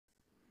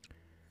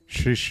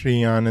श्री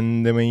श्री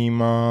आनंदमयी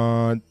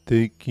मात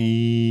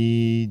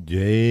की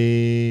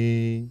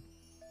जय.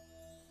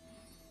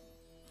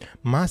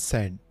 Ma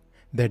said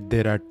that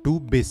there are two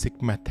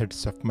basic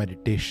methods of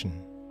meditation.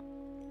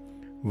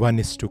 One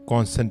is to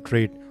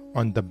concentrate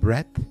on the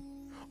breath,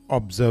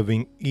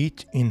 observing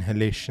each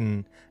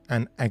inhalation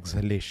and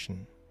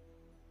exhalation.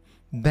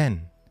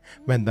 Then,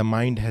 when the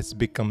mind has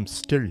become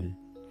still,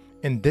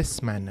 in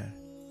this manner,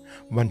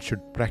 one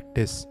should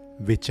practice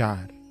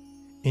vichar,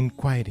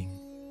 inquiring,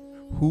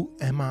 who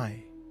am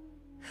I?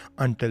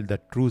 Until the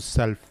true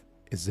self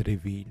is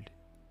revealed.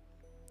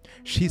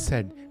 She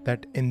said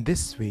that in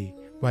this way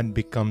one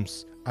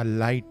becomes a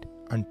light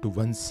unto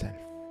oneself.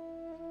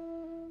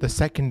 The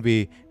second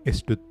way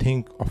is to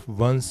think of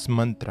one's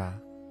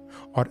mantra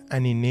or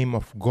any name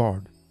of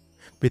God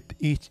with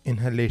each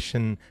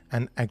inhalation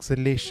and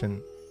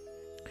exhalation,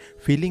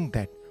 feeling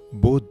that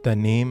both the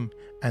name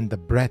and the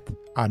breath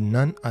are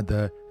none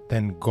other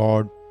than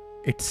God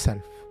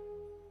itself,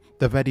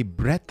 the very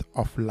breath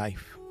of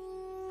life,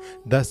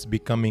 thus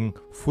becoming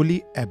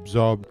fully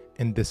absorbed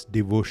in this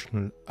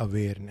devotional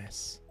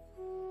awareness.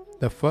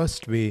 The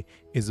first way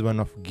is one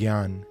of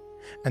Gyan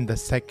and the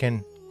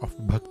second of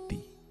Bhakti.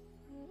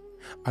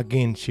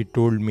 Again she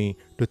told me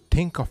to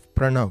think of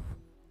Pranav,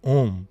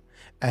 Om,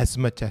 as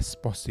much as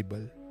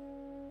possible.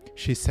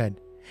 She said,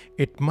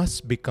 it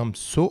must become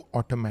so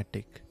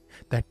automatic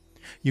that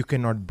you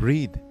cannot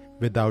breathe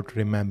without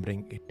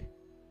remembering it.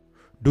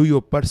 Do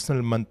your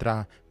personal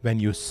mantra when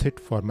you sit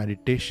for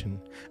meditation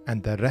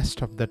and the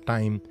rest of the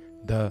time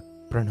the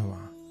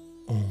Pranava,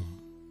 Om.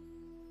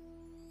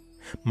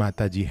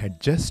 Mataji had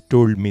just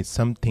told me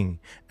something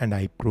and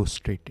I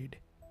prostrated.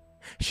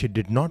 She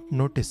did not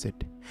notice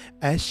it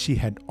as she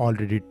had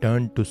already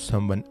turned to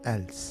someone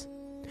else.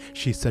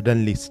 She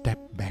suddenly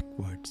stepped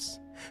backwards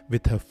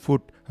with her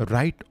foot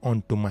right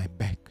onto my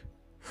back.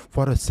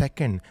 For a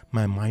second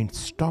my mind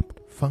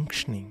stopped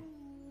functioning,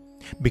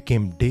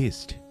 became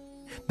dazed.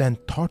 Then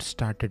thoughts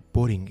started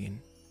pouring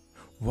in.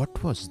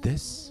 What was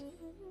this?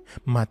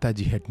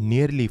 Mataji had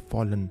nearly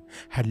fallen,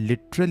 had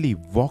literally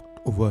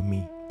walked over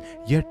me,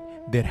 yet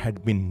there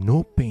had been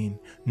no pain,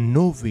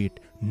 no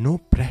weight, no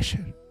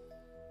pressure.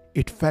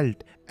 It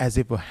felt as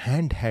if a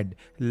hand had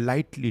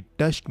lightly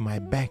touched my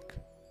back.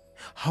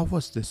 How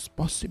was this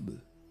possible?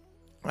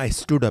 I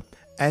stood up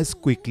as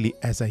quickly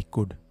as I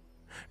could.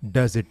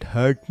 Does it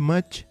hurt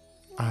much?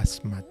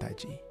 Asked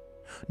Mataji.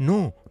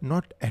 No,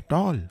 not at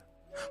all.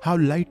 How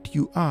light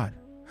you are.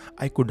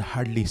 I could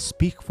hardly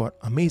speak for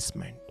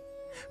amazement.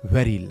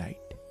 Very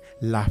light,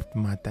 laughed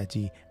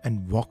Mataji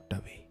and walked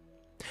away.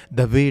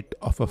 The weight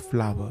of a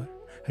flower,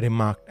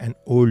 remarked an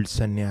old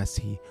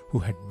sannyasi who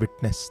had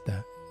witnessed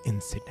the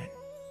incident.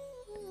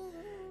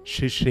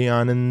 Shri Shri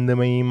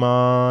Anandamayi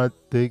Ma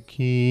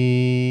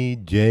ki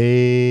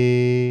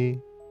jai.